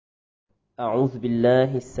أعوذ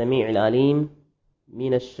بالله السميع العليم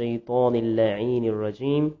من الشيطان اللعين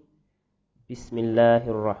الرجيم بسم الله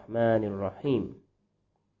الرحمن الرحيم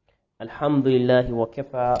الحمد لله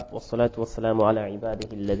وكفى والصلاة والسلام على عباده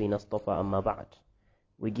الذين اصطفى أما بعد.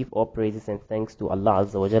 We give all praises and thanks to Allah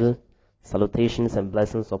Azza wa Jal. Salutations and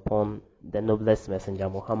blessings upon the noblest messenger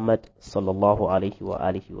Muhammad sallallahu alaihi wa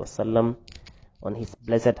alihi wasallam, on his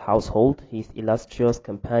blessed household, his illustrious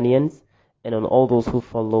companions, and on all those who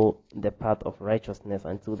follow the path of righteousness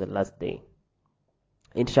until the last day.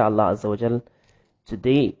 Inshallah Azza wa Jal,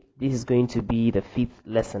 today this is going to be the 5th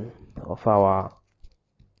lesson of our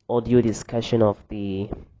audio discussion of the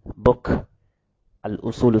book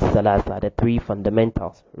Al-Usul al-Thalatha, the 3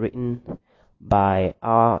 fundamentals, written by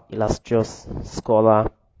our illustrious scholar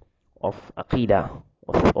of Aqidah,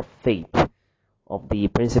 of faith, of the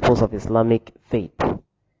principles of Islamic faith.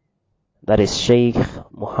 That is Shaykh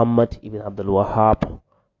Muhammad ibn Abdul Wahhab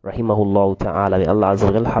rahimahullah ta'ala. May Allah Azza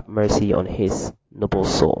wa Jal have mercy on his noble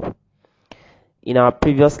soul. In our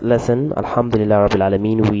previous lesson, Alhamdulillah Rabbil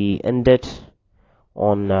Alameen, we ended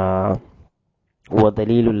on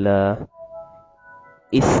وَدَلِيلُ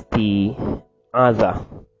الْإِسْتِعَاذَةِ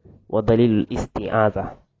وَدَلِيلُ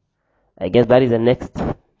الْإِسْتِعَاذَةِ. I guess that is the next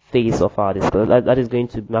phase of our discussion. That is going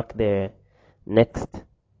to mark the next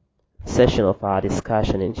session of our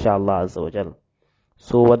discussion, inshallah Azza wa Jal.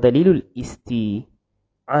 So, وَدَلِيلُ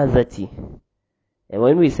الْإِسْتِعَاذَةِ, and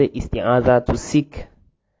when we say isti'adha, to seek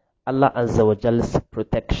Allah Azza wa Jal's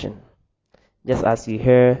protection, just as you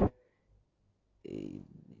hear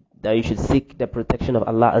that you should seek the protection of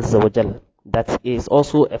Allah Azza wa Jal, that is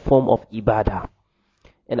also a form of ibadah.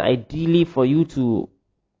 And ideally, for you to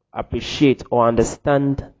appreciate or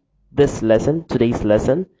understand this lesson, today's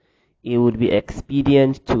lesson, it would be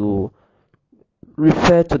expedient to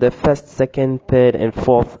refer to the 1st, 2nd, 3rd, and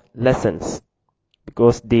 4th lessons,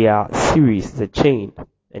 because they are series, the chain,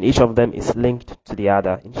 and each of them is linked to the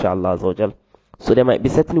other, inshallah Azza wa Jal. So there might be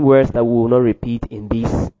certain words that we will not repeat in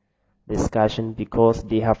this discussion because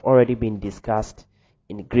they have already been discussed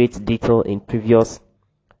in great detail in previous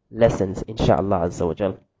lessons, inshallah Azza wa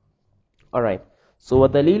Jal. Alright, so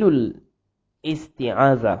وَدَلِيلُ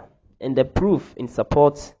الْإِسْتِعَاذَةِ, and the proof in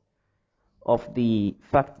support of the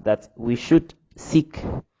fact that we should seek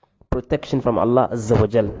protection from Allah Azza wa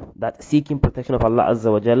Jal, that seeking protection of Allah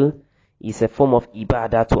Azza wa Jal is a form of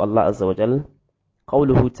ibadah to Allah Azza wa Jal.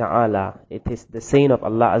 قَوْلُهُ ta'ala, it is the saying of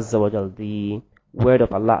Allah Azza wa Jal, the word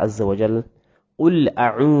of Allah Azza wa Jal, قُلْ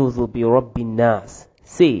أَعُوذُ بِرَبِّ النَّاسِ,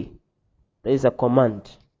 say, there is a command,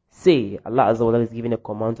 say. Allah Azza wa Jal is giving a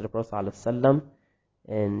command to the Prophet ﷺ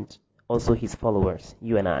and also his followers,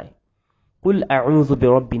 you and I. قُلْ أَعُوذُ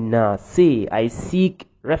بِرَبِّ النَّاسِ, say, I seek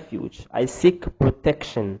refuge, I seek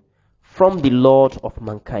protection from the Lord of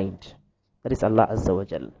mankind. That is Allah Azza wa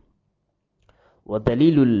Jal.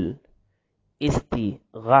 وَدَلِيلُ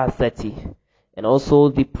الْإِسْتِغَاثَةِ, and also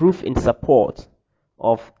the proof in support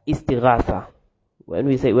of istighatha. When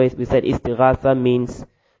we said istighatha means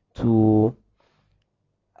to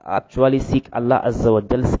actually seek Allah Azza wa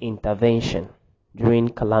Jal's intervention during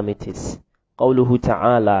calamities. قوله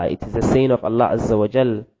تعالى, it is the saying of Allah Azza wa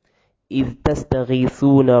Jal, إِذْ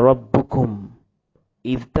تَسْتَغِيثُونَ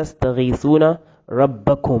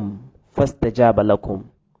رَبَّكُمْ فَاسْتَجَابَ لَكُمْ.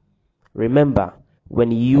 Remember,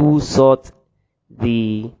 when you sought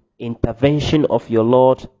the intervention of your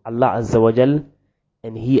Lord Allah Azza wa Jal,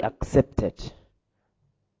 and he accepted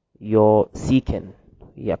your seeking,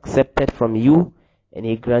 he accepted from you and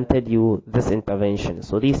he granted you this intervention.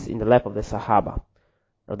 So this in the life of the Sahaba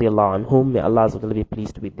radiallahu anhum, may Allah Azza wa Jal be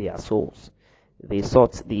pleased with their souls. They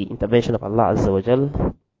sought the intervention of Allah Azza wa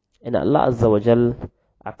Jal, and Allah Azza wa Jal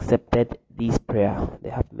accepted this prayer they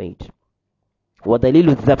have made.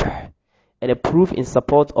 وَدَلِيلُ الذَّبْحِ, and a proof in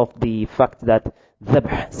support of the fact that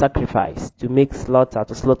dhabh, sacrifice, to make slaughter,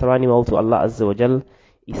 to slaughter animal to Allah Azza wa Jal,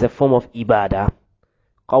 is a form of ibadah.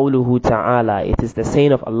 قَوْلُهُ تَعَالَى, it is the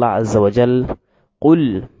saying of Allah Azza wa Jal,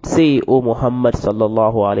 قُلْ, say, O Muhammad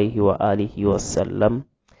sallallahu alayhi wa alihi wa sallam,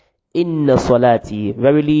 inna salati,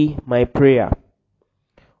 verily my prayer,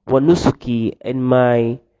 wa nusuki, and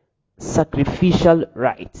my sacrificial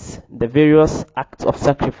rites, the various acts of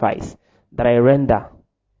sacrifice that I render,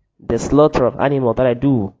 the slaughter of animal that I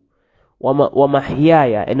do, wa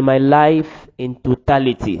mahyaya, and my life in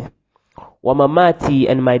totality, wa mamati,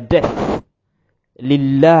 and my death,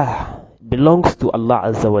 lillah, belongs to Allah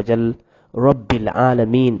Azza wa Jal, Rabbil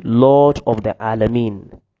Alameen, Lord of the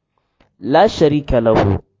Alameen. La sharika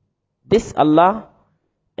lahu, this Allah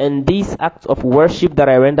and these acts of worship that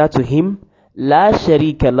I render to him, la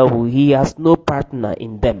sharika lahu, he has no partner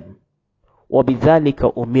in them.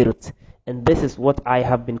 وَبِذَلِكَ umirt, and this is what I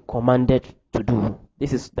have been commanded to do.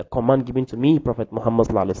 This is the command given to me, Prophet Muhammad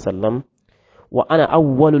sallallahu alaihi wasallam. Wa ana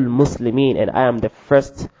awwalul muslimin, and I am the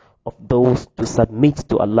first of those to submit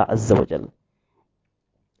to Allah Azza wa Jal.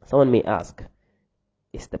 Someone may ask,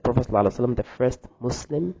 is the Prophet sallallahu alaihi wasallam the first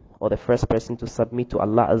Muslim or the first person to submit to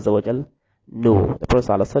Allah Azza wa Jal? No, the Prophet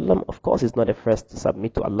sallallahu alaihi wasallam, of course, is not the first to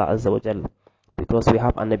submit to Allah Azza wa Jal, because we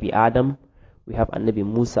have Nabi Adam, we have Nabi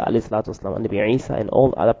Musa alayhi salatu wasalam, Nabi Isa, and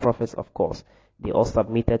all other prophets, of course. They all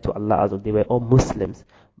submitted to Allah Azza wa Jal. They were all Muslims.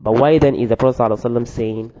 But why then is the Prophet sallallahu alaihi wasallam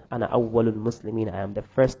saying, Ana awwalul muslimin, I am the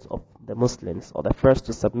first of the Muslims, or the first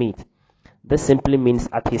to submit? This simply means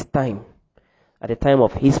at his time, at the time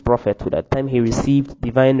of his prophethood, at the time he received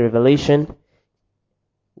divine revelation,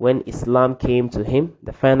 when Islam came to him,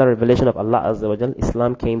 the final revelation of Allah Azza wa Jal,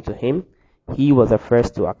 Islam came to him, he was the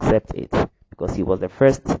first to accept it, because he was the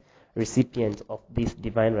first recipient of this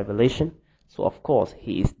divine revelation. So of course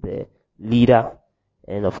he is the leader,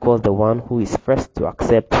 and of course the one who is first to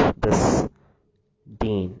accept this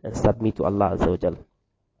deen and submit to Allah Azza wa Jal.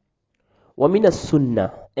 وَمِنَ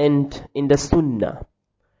السُنَّةِ, and in the sunnah,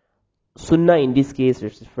 sunnah in this case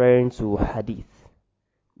is referring to hadith,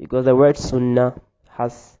 because the word sunnah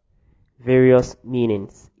has various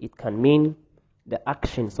meanings. It can mean the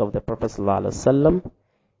actions of the Prophet sallallahu alaihi wasallam.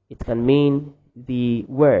 It can mean the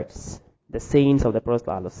words, the sayings of the Prophet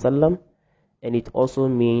sallallahu alaihi wasallam, and it also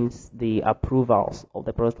means the approvals of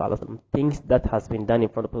the Prophet sallallahu alaihi wasallam, things that has been done in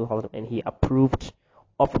front of the Prophet sallallahu alaihi wasallam, and he approved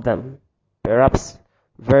of them, perhaps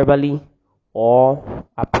verbally or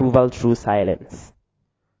approval through silence.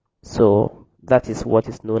 So that is what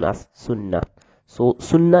is known as sunnah. So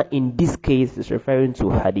sunnah in this case is referring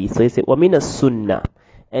to hadith. So he said, وَمِنَ السُنَّةِ,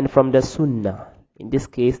 and from the sunnah, in this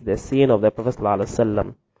case the saying of the Prophet sallallahu alaihi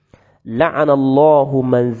wasallam, لَعَنَ اللَّهُ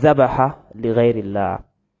مَنْ ذَبَحَ لِغَيْرِ اللَّهِ,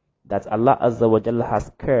 that Allah Azza wa Jalla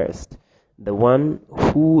has cursed the one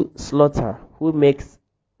who slaughter, who makes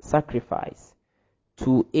sacrifice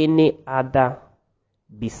to any other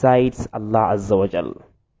besides Allah Azza wa Jalla.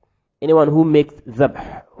 Anyone who makes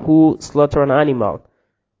zabh, who slaughter an animal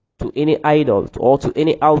to any idol or to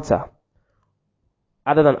any altar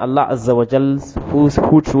other than Allah Azza wa Jalla,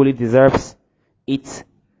 who truly deserves it,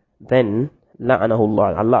 then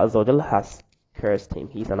la'anahullah, Allah Azza wa Jalla has cursed him.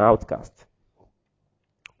 He is an outcast.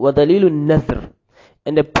 وَدَلِيلُ النَّذْرِ,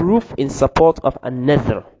 and the proof in support of a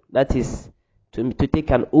nadhr, that is to take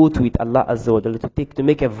an oath with Allah Azza wa Jalla, to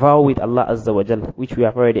make a vow with Allah Azza wa Jalla, which we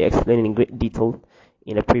have already explained in great detail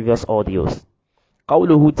in the previous audios.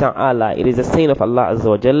 قَوْلُهُ تَعَالَى, it is a saying of Allah Azza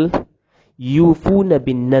wa Jalla, يُوفُونَ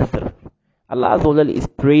بِالنَّذْرِ. Allah Azza wa Jalla is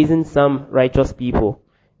praising some righteous people,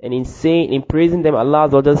 and in praising them, Allah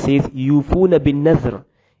Azza wa Jalla says, يُوفُونَ بِالنَّذْرِ,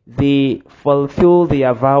 they fulfill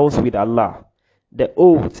their vows with Allah. The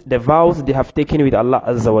oaths, the vows they have taken with Allah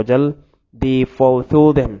Azza wa Jal, they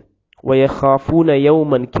fulfill them. وَيَخَافُونَ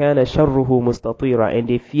يَوْمًا كَانَ شَرُّهُ مُسْتَطِيرًا, and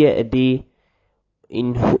they fear a day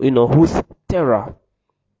in whose terror,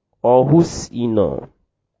 or whose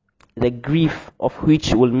the grief of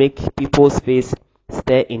which will make people's face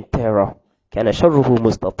stare in terror. كَانَ شَرُّهُ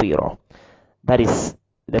مُسْتَطِيرًا. That is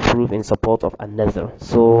the proof in support of an-nazr.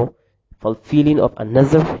 So fulfilling of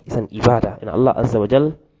an-nazr is an ibadah, and Allah Azza wa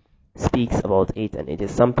Jal speaks about it, and it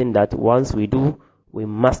is something that once we do, we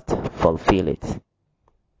must fulfill it.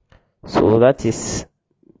 So that is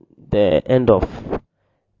the end of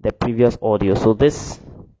the previous audio. So this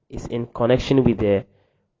is in connection with the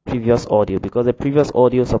previous audio, because the previous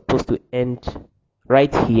audio is supposed to end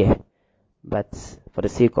right here, but for the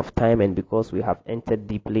sake of time and because we have entered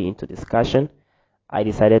deeply into discussion, I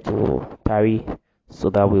decided to tarry so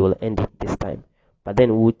that we will end it this time. But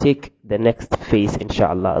then we will take the next phase,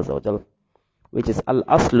 inshallah azza wa jal, which is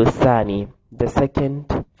al-aslu thani, the second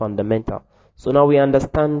fundamental. So now we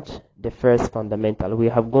understand the first fundamental. We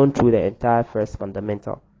have gone through the entire first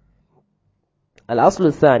fundamental.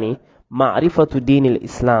 Al-aslu thani, ma'rifatu din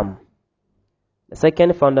al-Islam. The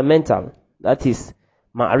second fundamental, that is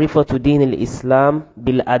ma'rifatu din al-Islam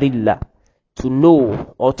bil-adillah, to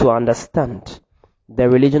know or to understand the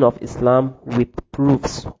religion of Islam with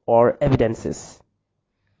proofs or evidences.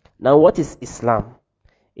 Now what is Islam?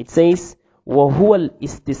 It says, وَهُوَ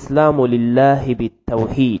الْإِسْتِسْلَامُ لِلَّهِ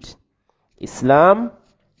بِالتَّوْحِيدِ. Islam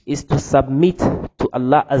is to submit to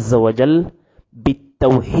Allah Azza wa Jal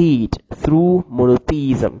bit-tawheed, through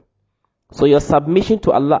monotheism. So your submission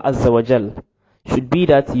to Allah Azza wa Jal should be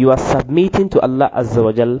that you are submitting to Allah Azza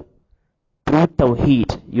wa Jal through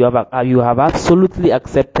tawheed. You have absolutely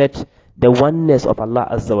accepted the oneness of Allah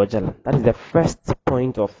Azza wa Jal. That is the first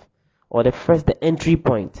point of, or the entry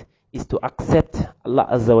point, is to accept Allah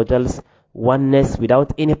Azza wa Jal's oneness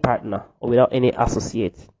without any partner or without any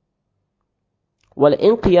associate.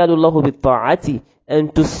 وَالْإِنْقِيَادُ اللَّهُ بِالطَّاعَةِ,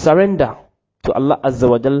 and to surrender to Allah Azza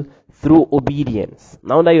wa Jal through obedience.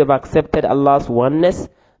 Now that you have accepted Allah's oneness,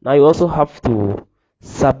 now you also have to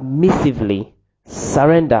submissively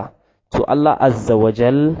surrender to Allah Azza wa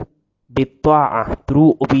Jal بِالطَّاعَةِ,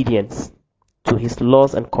 through obedience to His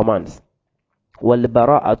laws and commands.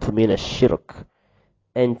 وَالْبَرَاءَةُ مِنَ الشِّرْكِ,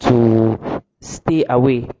 and to stay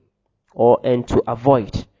away and to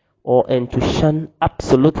avoid and to shun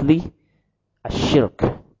absolutely shirk,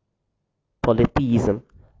 polytheism,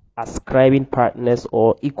 ascribing partners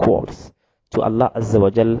or equals to Allah Azza wa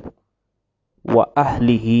Jal, wa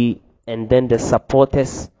ahlihi, and then the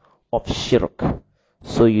supporters of shirk.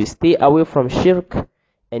 So you stay away from shirk,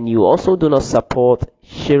 and you also do not support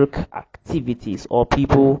shirk activities or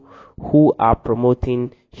people who are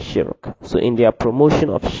promoting shirk. So in their promotion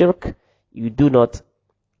of shirk, you do not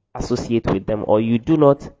associate with them, or you do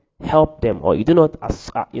not help them, or you do not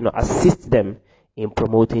assist them in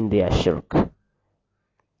promoting their shirk.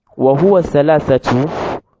 وَهُوَ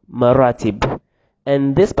ثَلَاثَةُ maratib,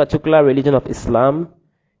 and this particular religion of Islam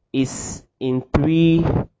is in 3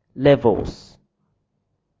 levels.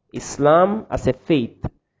 Islam as a faith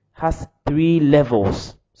has 3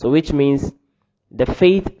 levels. So which means the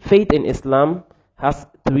faith in Islam has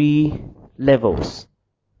 3 levels.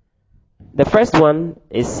 The first one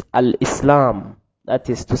is Al-Islam, that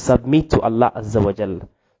is to submit to Allah Azza wa Jal.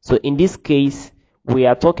 So in this case, we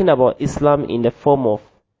are talking about Islam in the form of,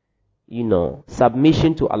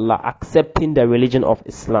 submission to Allah, accepting the religion of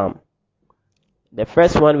Islam. The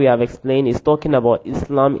first one we have explained is talking about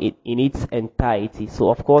Islam in its entirety. So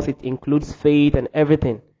of course it includes faith and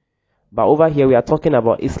everything. But over here we are talking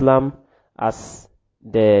about Islam as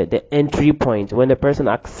the entry point, when the person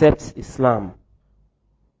accepts Islam.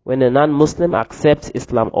 When a non-Muslim accepts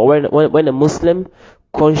Islam, or when a Muslim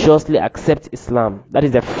consciously accepts Islam, that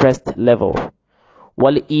is the first level.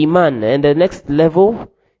 Wal Iman, and the next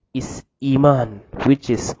level is Iman, which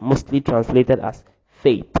is mostly translated as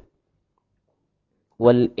faith.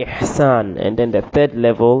 Wal Ihsan, and then the third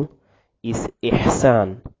level is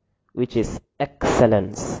Ihsan, which is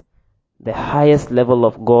excellence, the highest level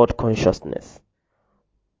of God consciousness.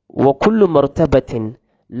 Wa kullu martabatin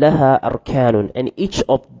laha arkanun, and each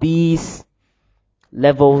of these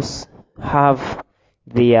levels have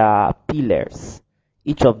their pillars.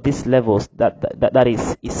 Each of these levels, that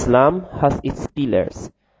is Islam, has its pillars.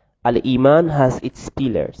 Al-Iman has its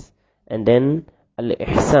pillars, and then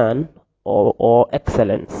Al-Ihsan, or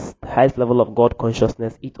excellence, the highest level of God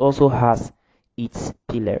consciousness, it also has its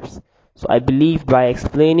pillars. So I believe by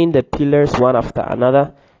explaining the pillars one after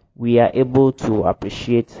another, we are able to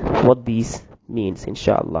appreciate what these means,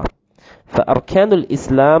 inshallah. فَأَرْكَانُ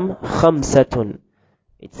الْإِسْلَامِ خَمْسَةٌ,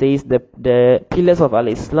 it says the pillars of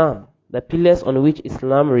Al-Islam, the pillars on which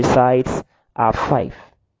Islam resides, are 5.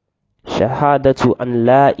 Shahadatu an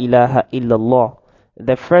la ilaha illallah.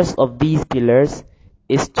 The first of these pillars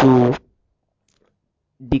is to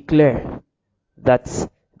declare that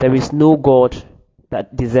there is no God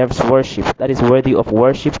that deserves worship, that is worthy of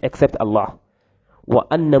worship, except Allah. Wa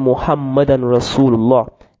anna Muhammadan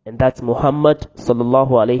Rasulullah, and that Muhammad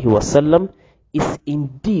sallallahu alayhi wasallam is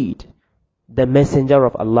indeed the messenger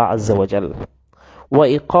of Allah Azza wa Jal. Wa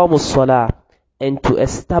iqamus salah, and to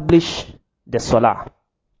establish the salah.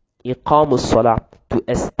 Iqamus salah, to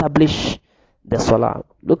establish the salah.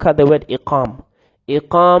 Look at the word iqam.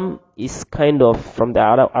 Iqam is kind of from the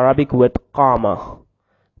Arabic word qama.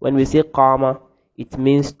 When we say qama, it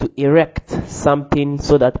means to erect something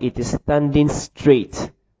so that it is standing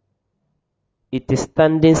straight. It is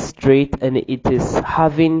standing straight, and it is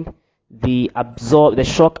having the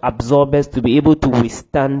shock absorbers to be able to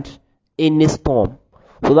withstand any storm.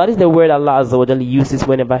 So that is the word Allah Azza wa Jalla uses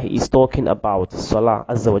whenever He is talking about Salah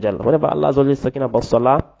Azza wa Jalla. Whenever Allah Azza wa Jalla is talking about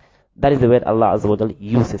Salah, that is the word Allah Azza wa Jalla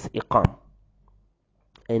uses, Iqam.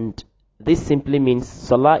 And this simply means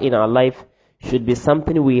Salah in our life should be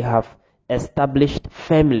something we have established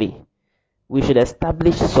firmly. We should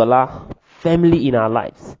establish Salah firmly in our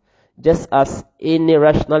lives. Just as any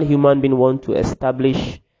rational human being wants to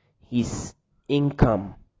establish his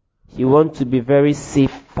income, he wants to be very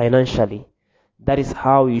safe financially. That is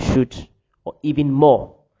how you should, or even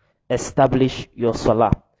more, establish your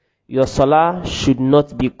Salah. Your Salah should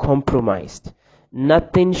not be compromised.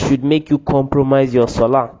 Nothing should make you compromise your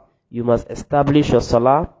Salah. You must establish your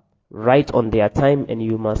Salah right on their time, and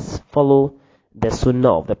you must follow the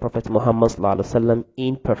Sunnah of the Prophet Muhammad ﷺ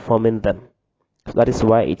in performing them. So that is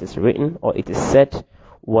why it is written, or it is said,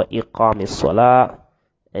 wa iqamis salah,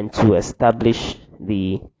 and to establish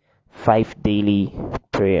the 5 daily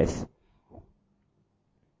prayers.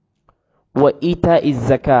 Wa ita is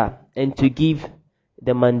zakah, and to give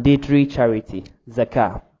the mandatory charity,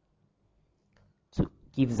 zakah. To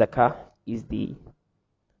give zakah is the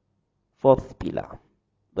fourth pillar,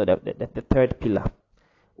 the third pillar.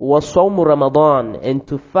 وَصَوْمُ Ramadan, and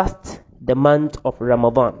to fast the month of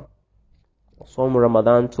Ramadan. Some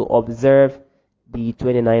Ramadan, to observe the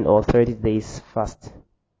 29 or 30 days fast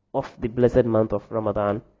of the blessed month of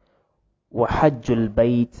Ramadan. وَحَجُّ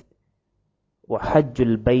الْبَيْتِ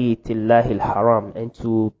اللَّهِ الْحَرَامِ, and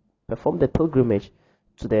to perform the pilgrimage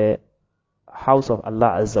to the house of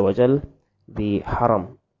Allah Azza wa Jal, the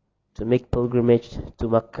Haram, to make pilgrimage to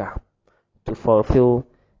Mecca, to fulfill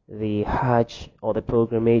the Hajj or the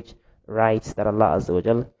pilgrimage rites that Allah Azza wa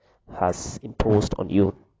Jal has imposed on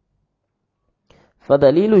you.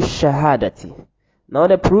 فَدَلِيلُ الشَّهَادَةِ, now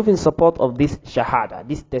the proof in support of this shahada,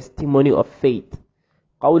 this testimony of faith.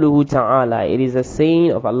 قَوْلُهُ تَعَالَى, it is a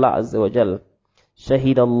saying of Allah Azza wa Jal.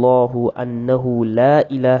 شَهِدَ اللَّهُ أَنَّهُ لَا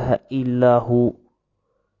إِلَهَ إِلَّا هُ,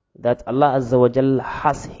 that Allah Azza wa Jal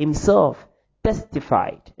has himself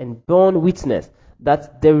testified and borne witness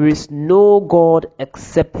that there is no God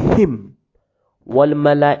except him.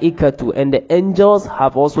 وَالْمَلَائِكَةُ, and the angels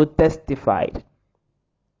have also testified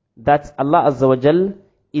that Allah Azza wa Jal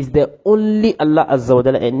is the only Allah Azza wa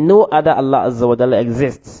Jal and no other Allah Azza wa Jal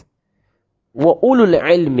exists. وَأُولُو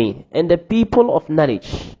الْعِلْمِ, and the people of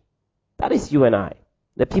knowledge, that is you and I,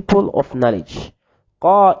 the people of knowledge.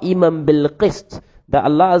 قَائِمًا بِالْقِسْطِ, that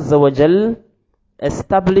Allah Azza wa Jal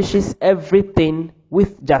establishes everything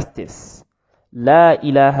with justice. لَا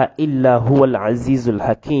إِلَهَ إِلَّا هُوَ الْعَزِيزُ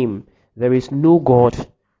الْحَكِيمُ, there is no God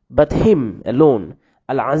but him alone.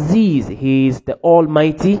 Al-Aziz, he is the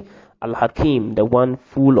Almighty. Al-Hakim, the one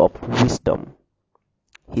full of wisdom.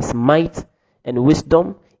 His might and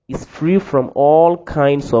wisdom is free from all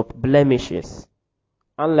kinds of blemishes,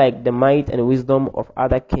 unlike the might and wisdom of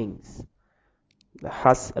other kings that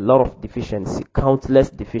has a lot of deficiency, countless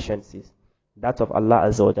deficiencies. That of Allah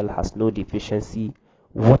Azza wa Jalla has no deficiency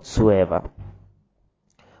whatsoever.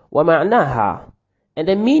 وَمَعْنَاهَا, and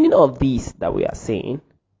the meaning of this that we are saying,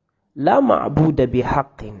 La ma'buda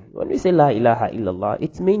bihaqqin. When we say La ilaha illallah,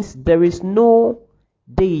 it means there is no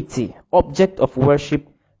deity, object of worship,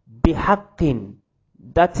 bihaqqin,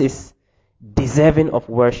 that is deserving of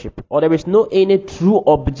worship, or there is no any true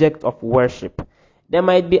object of worship. There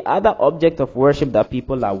might be other objects of worship that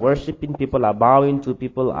people are worshipping, people are bowing to,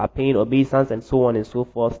 people are paying obeisance and so on and so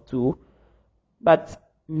forth too, but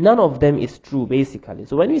none of them is true basically.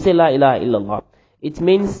 So when we say La ilaha illallah, it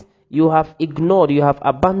means you have ignored, you have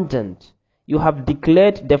abandoned, you have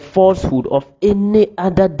declared the falsehood of any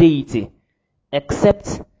other deity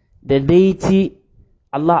except the deity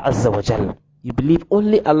Allah Azza wa Jal. You believe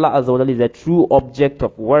only Allah Azza wa Jal is a true object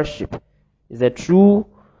of worship, is a true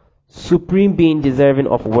supreme being deserving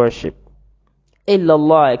of worship.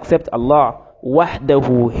 Illallah, except Allah,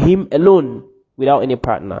 wahdahu, him alone, without any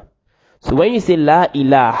partner. So when you say La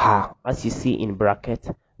ilaha, as you see in bracket,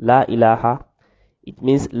 La ilaha, it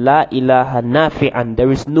means La ilaha nafi'an,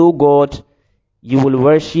 there is no God you will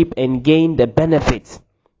worship and gain the benefit,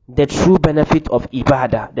 the true benefit of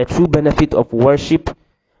ibadah, the true benefit of worship.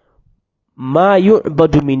 Ma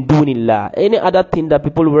yu'badu min dunillah, any other thing that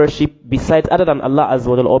people worship besides, other than Allah Azza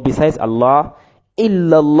wa Jal, or besides Allah,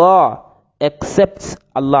 illallah, except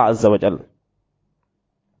Allah Azza wa Jal.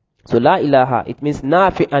 So La ilaha, it means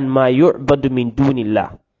nafi'an ma yu'badu min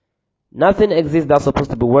dunillah. Nothing exists that's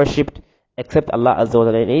supposed to be worshipped except Allah Azza wa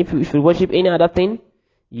Jalla. And if you worship any other thing,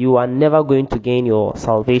 you are never going to gain your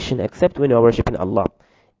salvation except when you are worshipping Allah.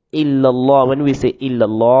 Illallah, when we say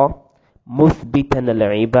illallah, muthbitan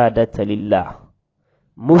al-ibadata lillah.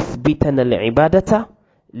 Muthbitan al-ibadata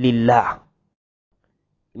lillah.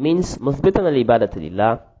 It means muthbitan al-ibadata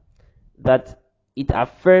lillah, that it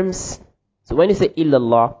affirms. So when you say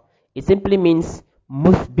illallah, it simply means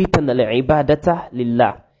muthbitan al-ibadata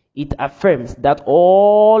lillah. It affirms that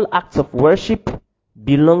all acts of worship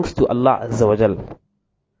belongs to Allah Azza wa Jal.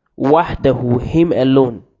 Wahdahu, him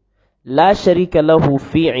alone. La sharika lahu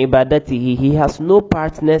fi ibadatihi, he has no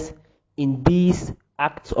partners in these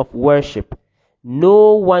acts of worship.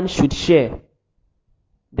 No one should share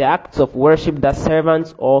the acts of worship that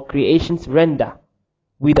servants or creations render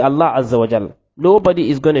with Allah Azza wa Jal. Nobody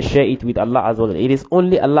is going to share it with Allah Azza wa Jal. It is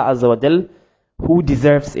only Allah Azza wa Jal who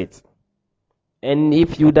deserves it. And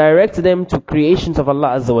if you direct them to creations of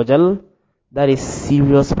Allah Azza wa Jal, that is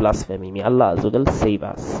serious blasphemy. May Allah Azza wa Jal save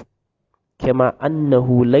us. Kama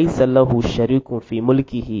annahu laysa lahu sharikun fi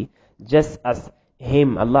mulkihi, just as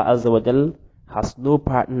him, Allah Azza wa Jal, has no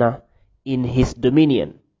partner in his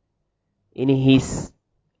dominion, in his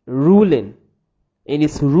ruling, in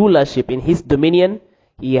his rulership, in his dominion,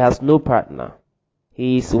 he has no partner.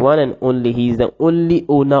 He is one and only. He is the only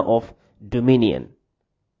owner of dominion.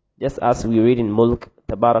 Just as we read in Mulk,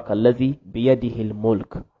 تبارك الذي بيده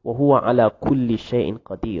الملك وهو على كل شيء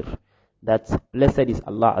قدير. That blessed is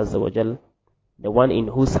Allah Azza wa Jal, the one in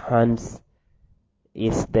whose hands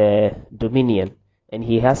is the dominion, and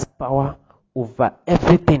He has power over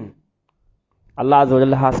everything. Allah Azza wa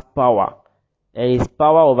Jal has power, and His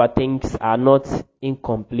power over things are not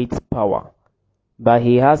incomplete power, but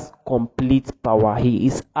He has complete power. He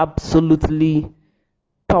is absolutely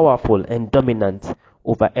powerful and dominant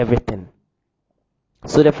over everything.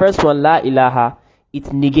 So the first one, La ilaha,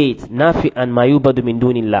 it negates nafi and mayubadu min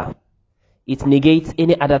dunillah. It negates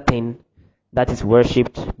any other thing that is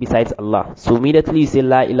worshipped besides Allah. So immediately you say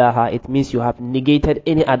La ilaha, it means you have negated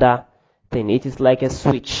any other thing. It is like a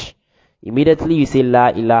switch. Immediately you say La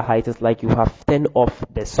ilaha, it is like you have turned off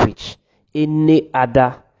the switch. Any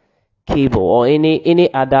other cable or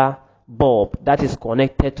any other bulb that is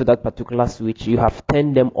connected to that particular switch, you have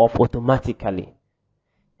turned them off automatically.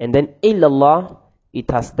 And then illallah, it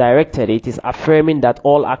has directed, it is affirming that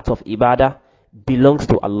all acts of ibadah belongs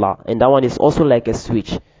to Allah, and that one is also like a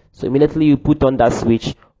switch. So immediately you put on that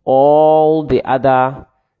switch, all the other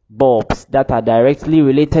bulbs that are directly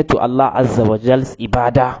related to Allah Azza wa Jal's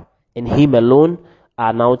ibadah and Him alone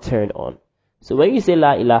are now turned on. So when you say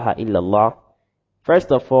La ilaha illallah,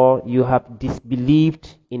 first of all, you have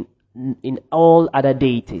disbelieved in all other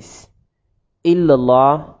deities.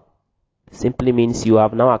 Illallah simply means you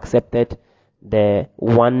have now accepted the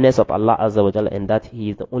oneness of Allah Azza wa Jal, and that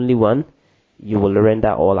He is the only one you will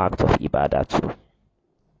render all acts of ibadah to.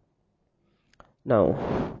 Now,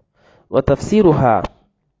 وتفسيرها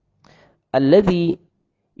الذي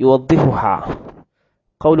يوضحها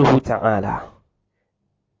قوله تعالى.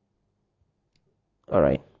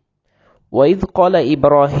 Alright. وإذ قال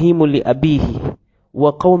إبراهيم لأبيه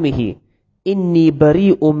وقومه إني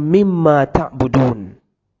بريء مما تعبدون.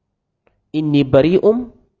 إني بريء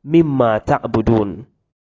مما تعبدون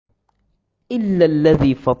إلا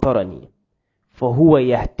الذي فطرني فهو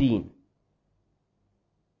يهدين.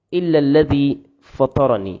 إلا الذي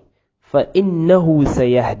فطرني فإنه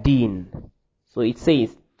سيهدين. So it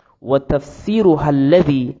says وتفسيرها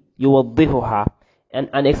الذي يوضحها, and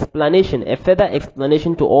an explanation, a further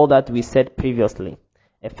explanation to all that we said previously,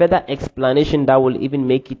 a further explanation that will even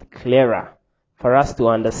make it clearer for us to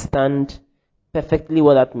understand perfectly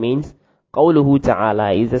what that means. قوله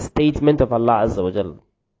تعالى is a statement of Allah Azza wa Jal.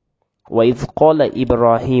 وَإِذْ قَالَ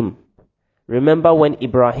إِبْرَاهِيمُ, remember when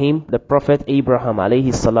Ibrahim, the Prophet Abraham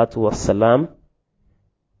alayhi salatu wassalam,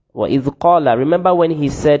 وَإِذْ قَالَ, remember when he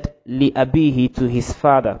said لِأَبِيهِ, to his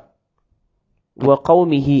father,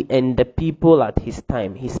 وَقَوْمِهِ, and the people at his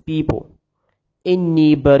time, his people,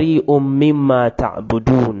 إِنِّي بَرِيءٌ مِّمَّا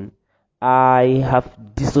تَعْبُدُونَ, I have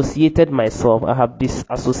dissociated myself, I have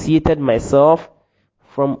disassociated myself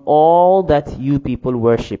from all that you people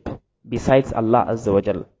worship besides Allah Azza wa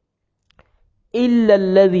Jal. إِلَّا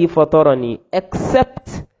الَّذِي فَطَرَنِي,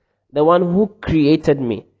 except the one who created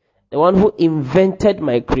me, the one who invented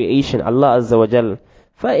my creation, Allah Azza wa Jal.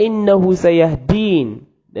 فَإِنَّهُ سَيَهْدِينَ,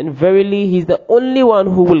 then verily He is the only one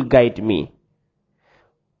who will guide me.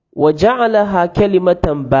 وَجَعَلَهَا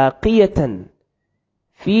كَلِمَةً بَاقِيَةً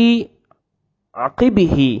فِي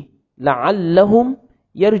عَقِبِهِ لَعَلَّهُمْ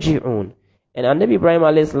يَرْجِعُونَ. And Nabi Ibrahim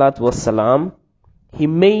alayhi salatu wassalam, he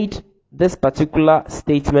made this particular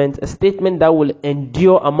statement, a statement that will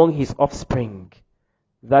endure among his offspring,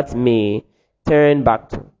 that may turn back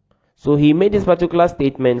to. So he made this particular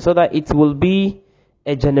statement so that it will be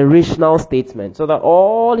a generational statement, so that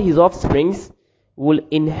all his offsprings will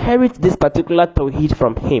inherit this particular tawheed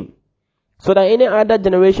from him, so that any other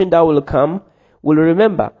generation that will come will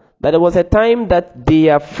remember that there was a time that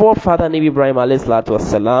their forefather Nabi Ibrahim alayhi salatu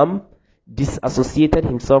wassalam disassociated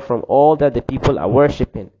himself from all that the people are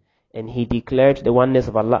worshipping, and he declared the oneness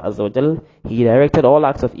of Allah Azza wa Jal. He directed all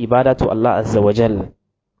acts of ibadah to Allah Azza wa Jal.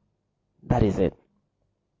 That is it.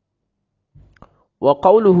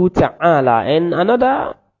 وَقَوْلُهُ تَعَالَى, and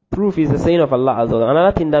another proof is the saying of Allah Azza wa Jal.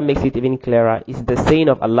 Another thing that makes it even clearer is the saying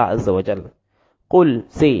of Allah Azza wa Jal. قُلْ,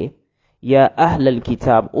 say, يَا أَهْلَ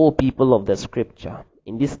الْكِتَابِ, O people of the scripture,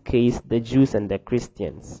 in this case the Jews and the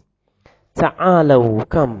Christians. تَعَالَوْا,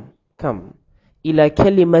 come, إِلَى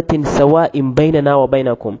كَلِمَةٍ سَوَاءٍ بَيْنَنَا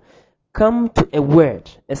وَبَيْنَكُمْ, come to a word,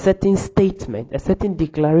 a certain statement, a certain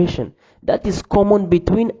declaration that is common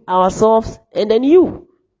between ourselves and then you.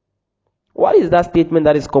 What is that statement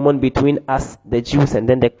that is common between us, the Jews, and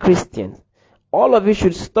then the Christians? All of you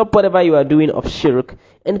should stop whatever you are doing of shirk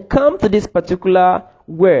and come to this particular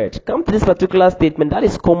word, come to this particular statement that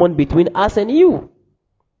is common between us and you.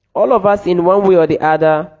 All of us in one way or the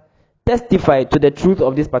other testify to the truth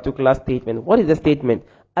of this particular statement. What is the statement?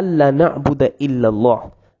 Allah na'budu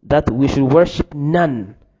illallah, that we should worship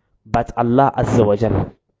none but Allah Azza wa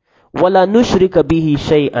Jal. Wala nushrika bihi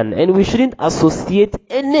shay'an, and we shouldn't associate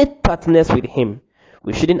any partners with him.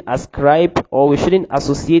 We shouldn't ascribe or we shouldn't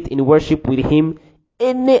associate in worship with him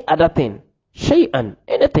any other thing. Shay'an,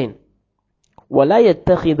 anything. وَلَا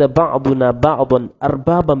يَتَّخِذَ بَعْضُنَا بَعْضًا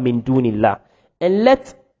أَرْبَابًا مِّن دُونِ اللَّهِ, and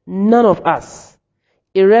let none of us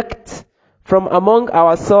erect from among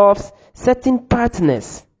ourselves certain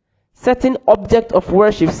partners, certain object of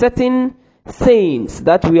worship, certain saints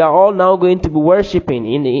that we are all now going to be worshipping,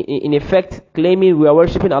 in effect claiming we are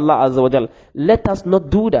worshipping Allah Azza wa Jal. Let us not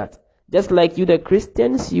do that. Just like you the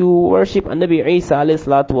Christians, you worship Nabi Isa alayhi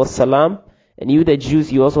salatu wassalam, and you the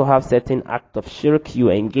Jews, you also have certain act of shirk you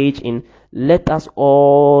engage in. Let us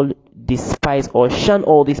all despise or shun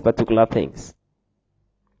all these particular things.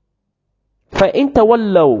 فَإِن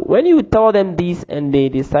تَوَلَّوْا, when you tell them this and they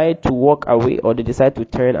decide to walk away or they decide to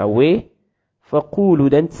turn away,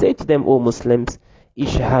 فَقُولُوا, then say to them, O Muslims,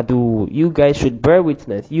 ishhadu, you guys should bear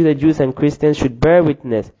witness, you the Jews and Christians should bear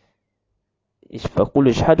witness,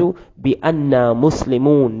 فَقُولُوا ishhadu بِأَنَّا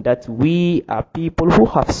مُسْلِمُونَ, that we are people who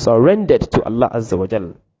have surrendered to Allah Azza wa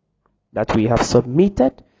Jal, that we have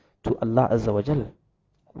submitted to Allah Azza wa Jal.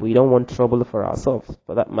 We don't want trouble for ourselves.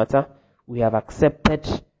 For that matter, we have accepted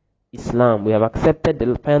Islam, we have accepted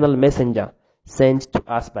the final messenger sent to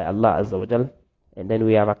us by Allah Azza wa Jal, and then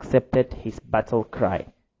we have accepted his battle cry,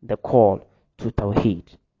 the call to Tawheed.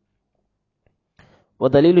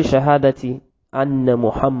 وَدَلِيلُ شَهَادَةِ أَنَّ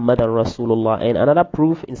مُحَمَّدًا رَسُولُ اللَّهِ, and another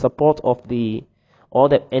proof in support of the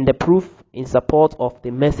proof in support of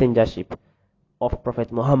the messengership of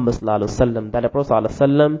Prophet Muhammad sallallahu alaihi wasallam, that the Prophet sallallahu alaihi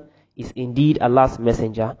wasallam is indeed Allah's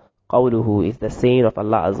messenger. قوله is the saying of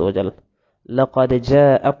Allah Azza wa Jal, لَقَدْ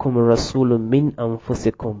جَاءَكُمْ رَسُولٌ مِّنْ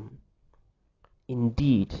أَنفُسِكُمْ,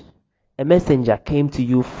 indeed a messenger came to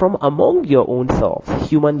you from among your own selves,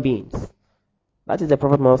 human beings. That is the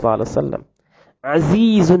Prophet Muhammad sallallahu alaihi wasallam.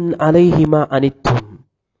 عَزِيزٌ عَلَيْهِ مَا أَنِتُّمْ,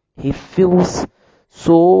 he feels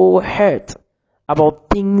so hurt about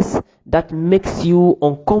things that makes you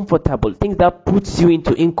uncomfortable, things that puts you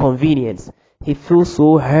into inconvenience. He feels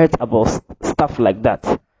so hurt about stuff like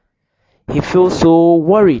that. He feels so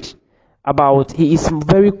worried about, he is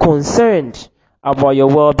very concerned about your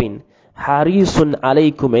well-being. Harisun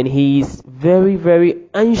alaykum, and he is very, very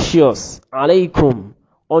anxious alaykum,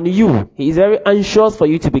 on you. He is very anxious for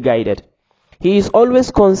you to be guided. He is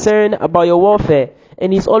always concerned about your welfare,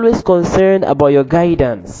 and he is always concerned about your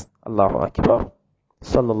guidance. Allahu Akbar.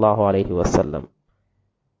 Sallallahu alayhi wasallam.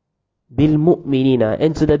 Bil mu'minina,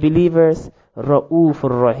 and to the believers,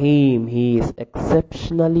 Ra'ufur Rahim, he is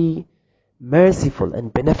exceptionally merciful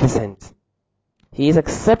and beneficent. He is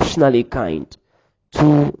exceptionally kind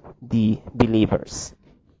to the believers.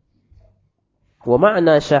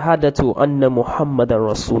 وَمَعْنَا شَهَادَةُ أَنَّ مُحَمَّدًا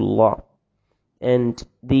رَسُولُ اللَّهِ, and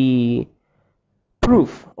the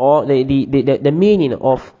proof or the meaning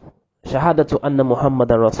of Shahadatu anna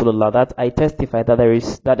Muhammadan Rasulullah, that I testify that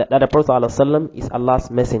the Prophet ﷺ is Allah's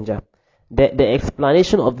messenger. The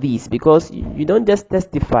explanation of this, because you don't just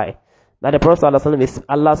testify that the Prophet ﷺ is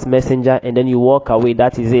Allah's messenger and then you walk away,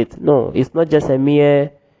 that is it. No, it's not just a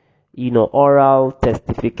mere oral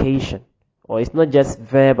testification, or it's not just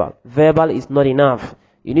verbal. Verbal is not enough.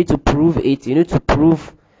 You need to prove it. You need to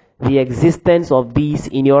prove the existence of these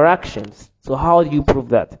in your actions. So how do you prove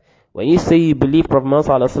that? When you say you believe Prophet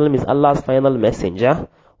Muhammad ﷺ is Allah's final messenger,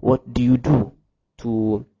 what do you do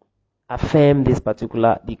to affirm this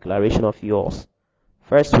particular declaration of yours?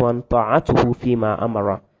 First one, ta'atuhu fima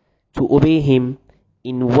amara, to obey him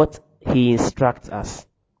in what he instructs us,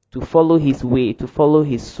 to follow his way, to follow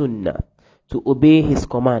his sunnah, to obey his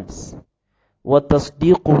commands. Wa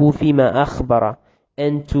tasdiquhu fima akhbara,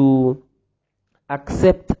 and to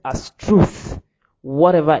accept as truth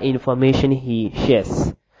whatever information he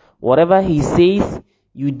shares. Whatever he says,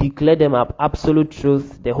 you declare them up absolute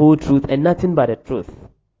truth, the whole truth, and nothing but the truth.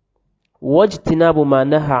 وَاجْتِنَابُ مَا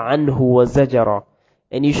نَهَى عَنْهُ وَزَجَرَ,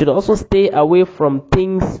 and you should also stay away from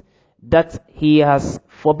things that he has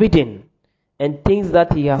forbidden and things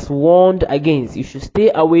that he has warned against. You should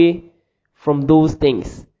stay away from those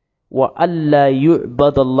things. وَأَلَّا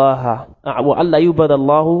يُعْبَدَ اللَّهُ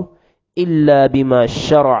إِلَّا بِمَا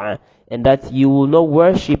شَرَعَ, and that you will not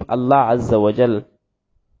worship Allah Azza wa Jal.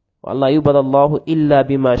 وَأَلَّا يُعْبَدَ اللَّهُ إِلَّا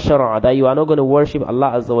بِمَا شَرَعَ, that you are not going to worship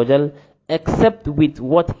Allah Azza wa Jal except with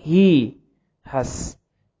what he has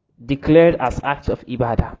declared as acts of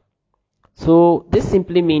ibadah. So this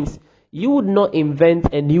simply means you would not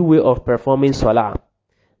invent a new way of performing salah.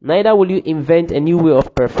 Neither will you invent a new way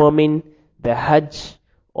of performing the hajj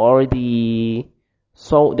or the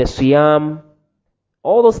siyam,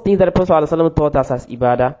 all those things that the Prophet ﷺ taught us as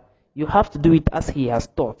ibadah, you have to do it as he has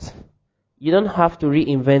taught. You don't have to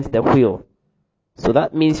reinvent the wheel. So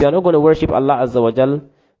that means you are not going to worship Allah Azza wa Jal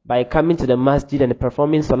by coming to the masjid and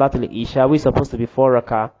performing Salatul Isha, which is supposed to be 4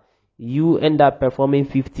 rakah. You end up performing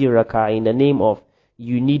 50 rakah in the name of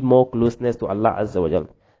you need more closeness to Allah Azza wa Jal.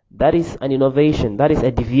 That is an innovation. That is a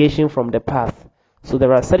deviation from the path. So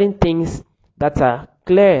there are certain things that are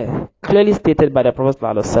clearly stated by the Prophet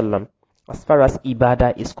ﷺ as far as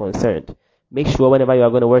ibadah is concerned. Make sure whenever you are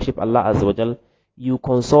going to worship Allah Azza wa Jal, you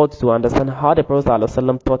consult to understand how the Prophet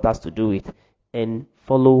ﷺ taught us to do it and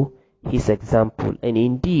follow his example. And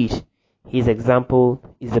indeed, his example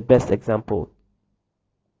is the best example.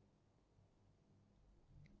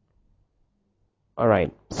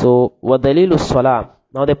 Alright, so وَدَلِيلُ الصَّلَاةِ.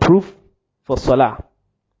 Now the proof for salah,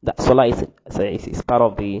 that salah is part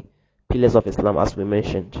of the pillars of Islam as we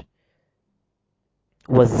mentioned,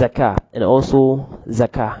 was zakah, and also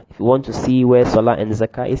zakah. If you want to see where salah and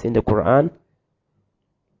zakah is in the Quran,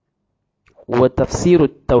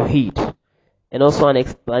 وَتَفْسِيرُ التَّوْحِيد, and also an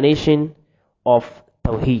explanation of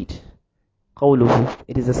Tawheed. قوله,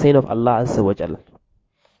 it is the saying of Allah Azza wa Jal.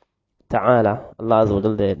 Ta'ala, Allah Azza wa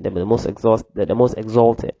Jal, the most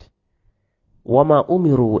exalted. وَمَا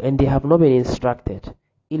أُمِرُوا, and they have not been instructed,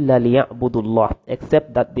 إِلَّا لِيَعْبُدُوا اللَّهِ,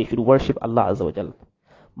 except that they should worship Allah Azza wa Jal.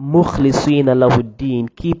 مُخْلِصِينَ لَهُ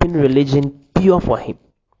الدِّينَ, keeping religion pure for Him.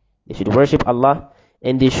 They should worship Allah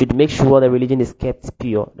and they should make sure the religion is kept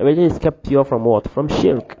pure. The religion is kept pure from what? From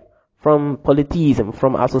shirk, from polytheism,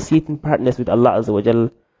 from associating partners with Allah Azza wa Jal.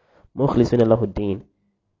 مُخْلِصِينَ لَهُ الدِّينَ.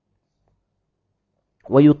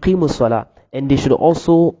 وَيُقِيمُ الصَّلَاةِ, and they should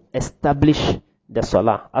also establish the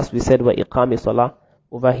salah. As we said, وَإِقَامِ الصَّلَاةِ,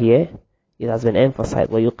 over here it has been emphasized,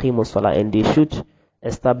 وَيُقِيمُ الصَّلَاةِ, and they should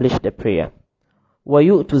establish the prayer.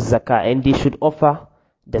 وَيُؤْتُ الزَّكَاةِ, and they should offer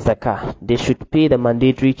the zakah. They should pay the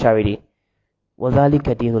mandatory charity. وَذَلِكَ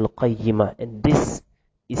دِينُ الْقَيِّمَةِ, and this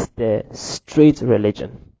is the straight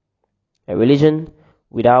religion. A religion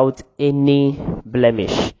without any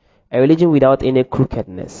blemish. A religion without any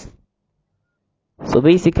crookedness. So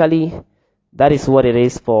basically, that is what it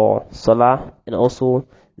is for salah and also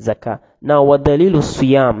zakah. Now, what dalilu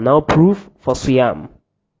siyam? Now, proof for siyam.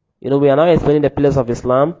 We are now explaining the pillars of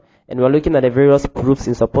Islam, and we are looking at the various proofs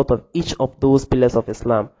in support of each of those pillars of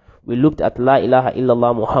Islam. We looked at La ilaha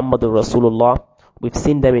illallah Muhammadur Rasulullah. We've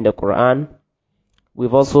seen them in the Quran.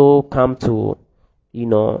 We've also come to,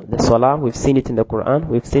 the salah. We've seen it in the Quran.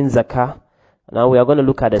 We've seen zakah. Now we are going to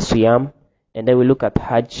look at the siyam, and then we look at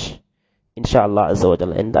hajj, inshallah azza wa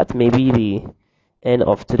jal. And that may be the end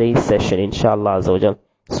of today's session, inshallah azza wa jal.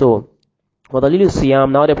 So, وَدَلِيلُ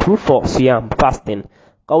الصِّيَامِ, now the proof for siyam, fasting.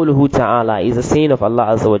 قَوْلُهُ ta'ala is the saying of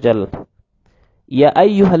Allah azza wa jal. Ya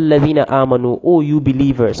ayyuhal ladhina amanu, O you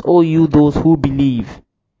believers, O you those who believe.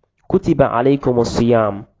 Kutiba alaykumus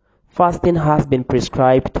siyam. Fasting has been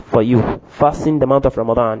prescribed for you. Fasting, the month of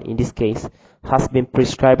Ramadan in this case, has been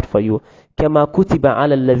prescribed for you. Kama kutiba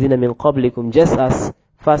ala alladhina min qablikum, just as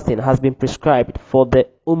fasting has been prescribed for the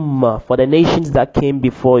ummah, for the nations that came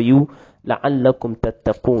before you, la'allakum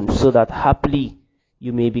tattaqun, so that happily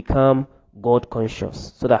you may become God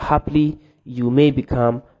conscious, so that happily you may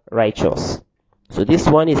become righteous. So this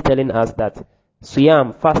one is telling us that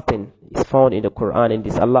siyam, fasting, is found in the Quran, and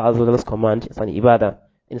this Allah Azza wa Jalla's command. It's an ibadah,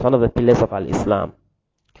 and it's one of the pillars of al-Islam.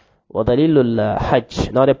 Wa dalilul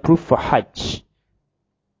hajj, now the proof for hajj.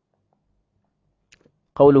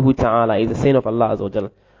 قوله تعالى is the saying of Allah Azza wa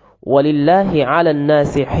Jalla. وَلِلَّهِ عَلَى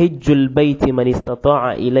النَّاسِ حِجُّ الْبَيْتِ مَنِ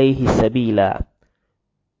اسْتَطَاعَ إِلَيْهِ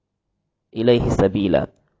سَبِيلًا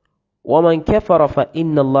وَمَنْ كَفَرَ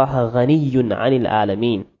فَإِنَّ اللَّهَ غَنِيٌّ عَنِ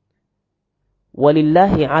الْعَالَمِينَ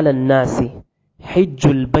وَلِلَّهِ عَلَى النَّاسِ حِجُّ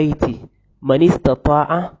الْبَيْتِ مَنِ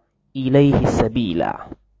اسْتَطَاعَ إِلَيْهِ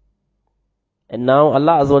سَبِيلًا. And now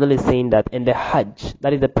Allah Azza wa Jalla is saying that in the Hajj,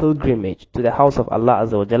 that is the pilgrimage to the house of Allah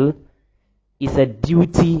Azza wa Jalla, is a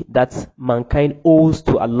duty that mankind owes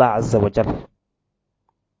to Allah Azza wa Jalla.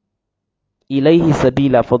 Ilayhi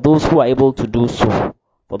sabila, for those who are able to do so,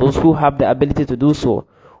 for those who have the ability to do so.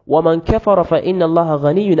 وَمَنْ كَفَرَ فَإِنَّ اللَّهَ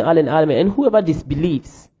غَنِيٌّ عَلَى الْعَالَمِينَ, and whoever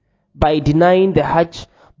disbelieves by denying the Hajj,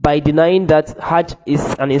 by denying that Hajj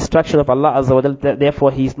is an instruction of Allah Azza wa Jalla,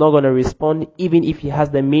 therefore he is not going to respond even if he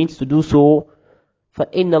has the means to do so.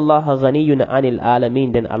 فَإِنَّ اللَّهَ غَنِيٌّ عَنِ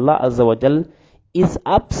الْعَالَمِينَ, then Allah Azza wa Jalla is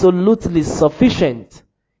absolutely sufficient.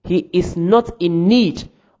 He is not in need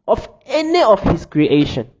of any of his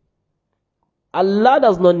creation. Allah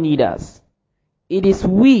does not need us. It is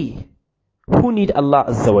we who need Allah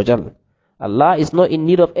Azza wa Jal. Allah is not in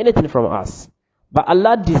need of anything from us, but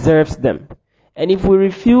Allah deserves them. And if we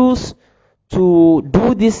refuse to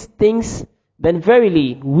do these things, then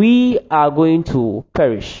verily we are going to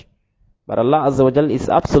perish. But Allah Azza wa Jal is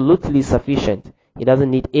absolutely sufficient. He doesn't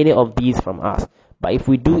need any of these from us. But if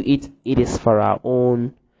we do it, it is for our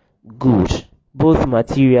own good, both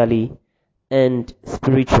materially and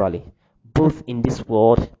spiritually, both in this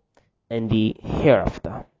world and the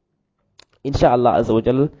hereafter. Inshallah Azza wa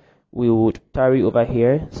Jal, we would tarry over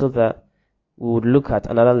here so that we would look at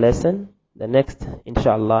another lesson, the next,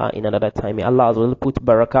 inshallah, in another time. May Allah Azza wa Jal put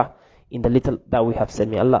barakah in the little that we have said.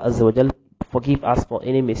 May Allah Azza wa Jal forgive us for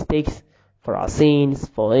any mistakes, for our sins,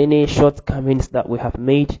 for any shortcomings that we have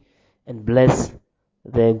made, and bless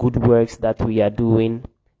the good works that we are doing.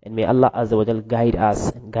 And may Allah Azza wa Jal guide us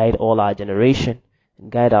and guide all our generation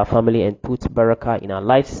and guide our family and put barakah in our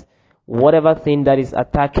lives. Whatever thing that is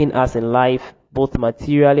attacking us in life, both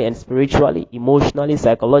materially and spiritually, emotionally,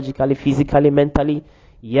 psychologically, physically, mentally,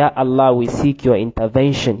 Ya Allah, we seek your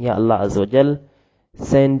intervention. Ya Allah Azza wa Jal,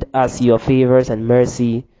 send us your favors and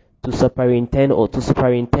mercy to superintend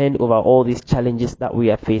over all these challenges that we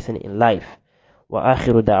are facing in life. Wa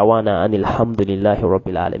akhiru da'wana anil hamdulillahi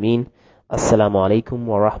rabbil alameen. Assalamu alaikum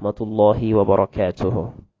wa rahmatullahi wa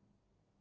barakatuhu.